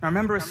I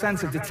remember a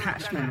sense of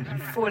detachment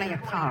and falling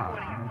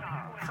apart and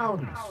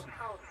coldness.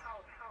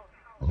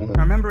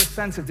 I remember a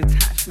sense of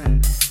detachment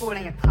and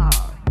falling apart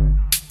and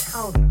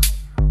coldness.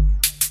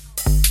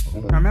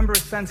 I remember a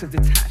sense of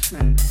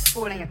detachment and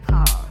falling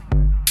apart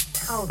and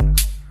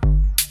coldness.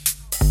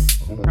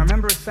 I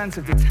remember a sense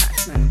of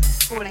detachment and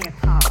falling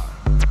apart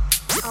and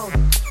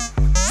coldness.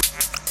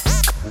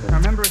 I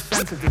remember a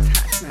sense of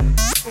detachment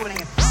and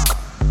falling apart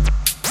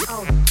and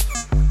coldness.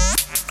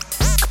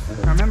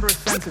 I remember a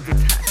sense of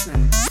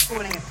detachment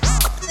falling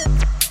apart.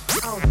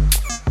 Coldness.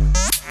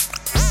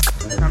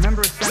 I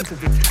remember a sense of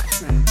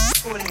detachment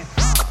falling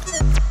apart.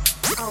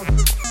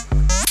 Coldness.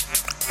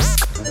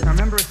 I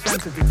remember a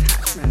sense of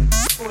detachment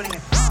falling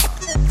apart.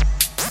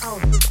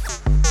 Coldness.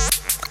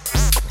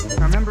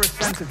 I remember a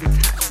sense of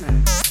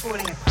detachment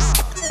falling apart.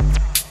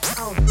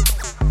 Coldness.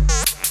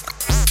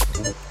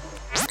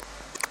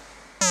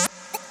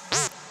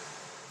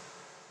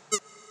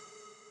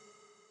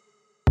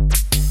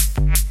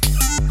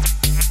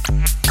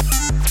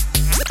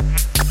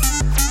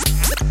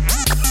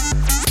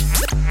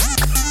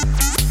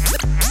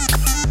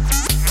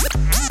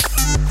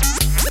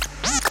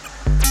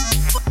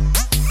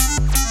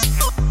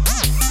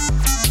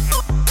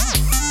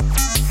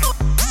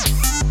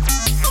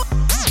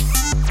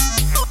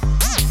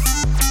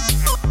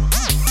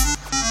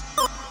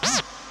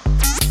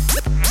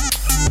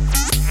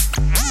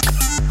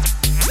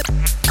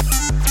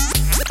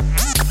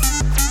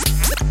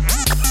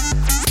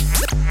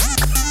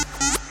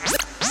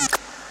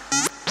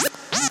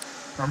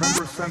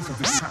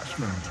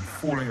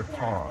 Falling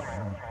apart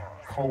and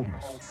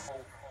coldness.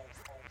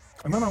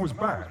 And then I was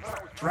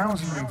back,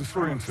 drowsy and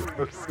disoriented,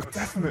 but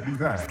definitely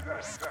there.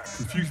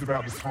 Confused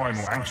about the time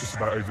or anxious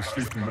about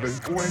oversleeping, but there's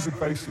always a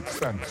basic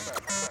sense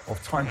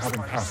of time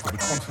having passed, of the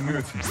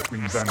continuity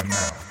between then and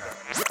now.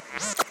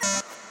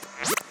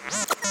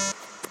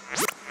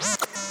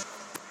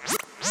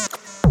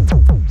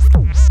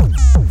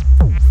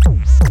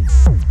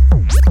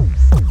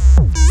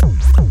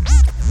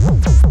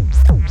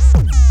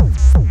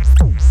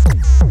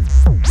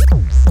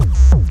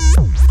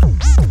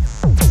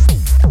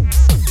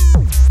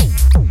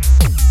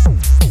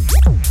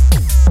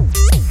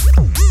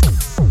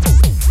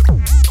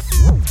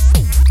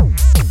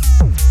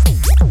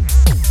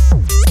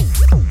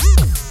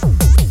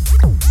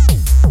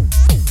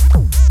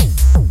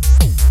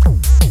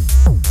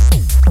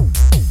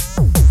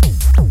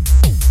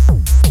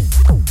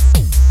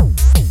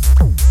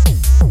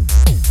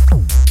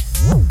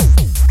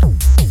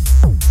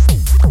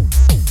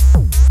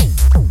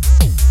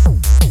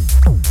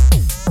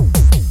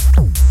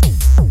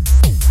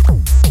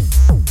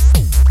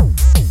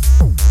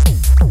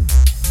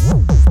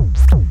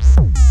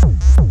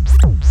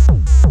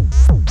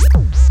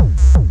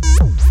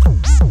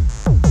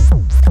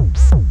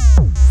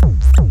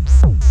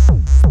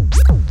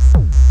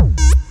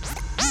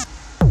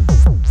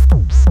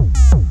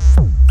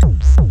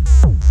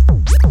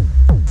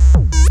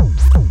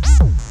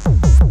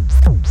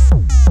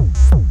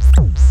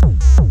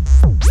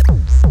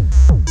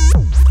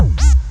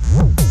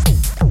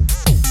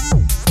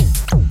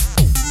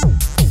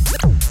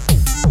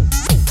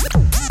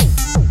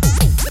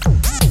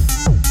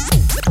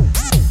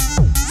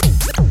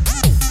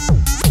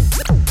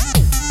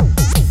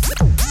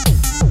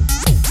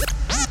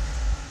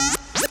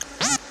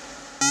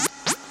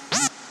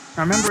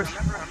 I remember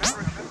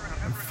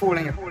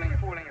falling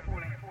apart,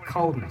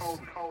 coldness.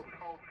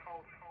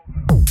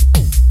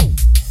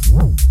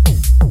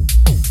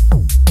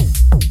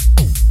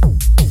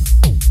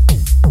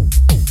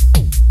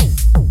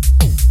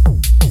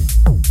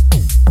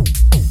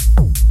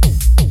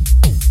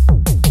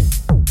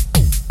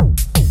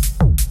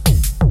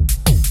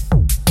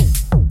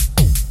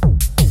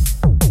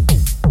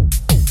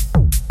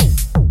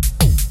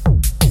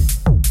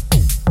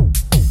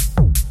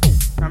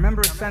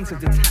 Sense of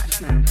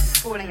detachment,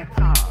 falling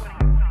apart,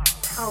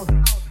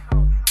 coldness.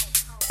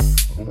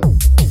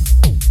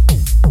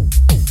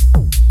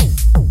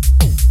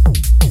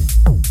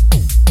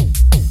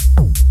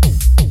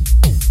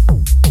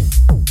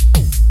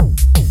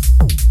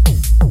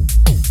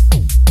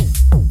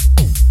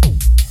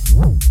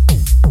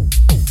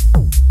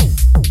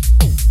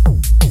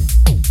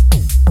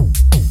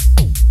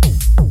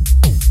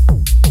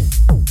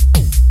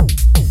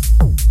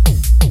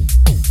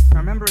 I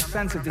remember a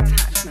sense of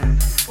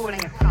detachment,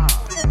 falling apart.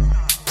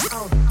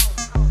 Coldness.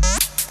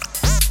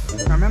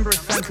 I remember a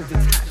sense of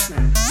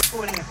detachment,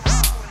 falling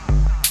apart.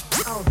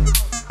 Coldness.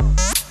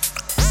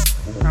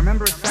 I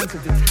remember a sense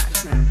of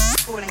detachment,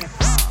 falling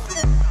apart.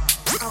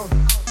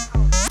 Coldness.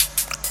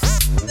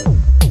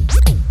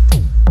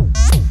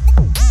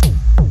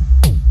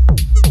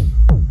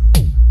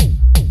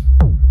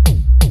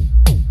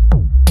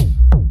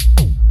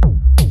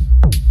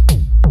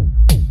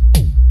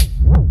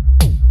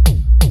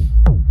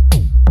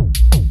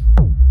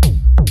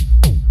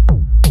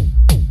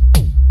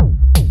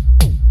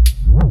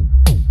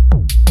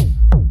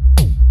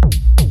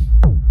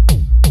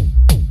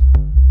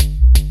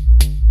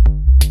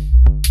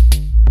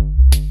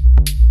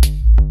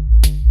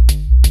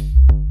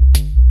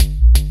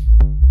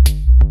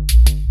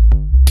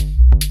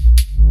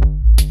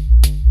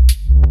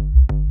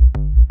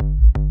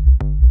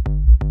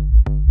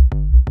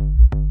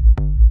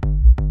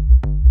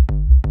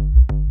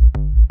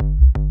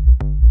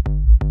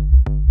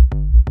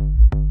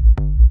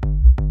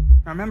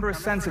 remember a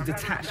sense of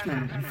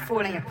detachment and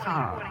falling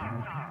apart,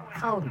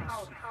 coldness.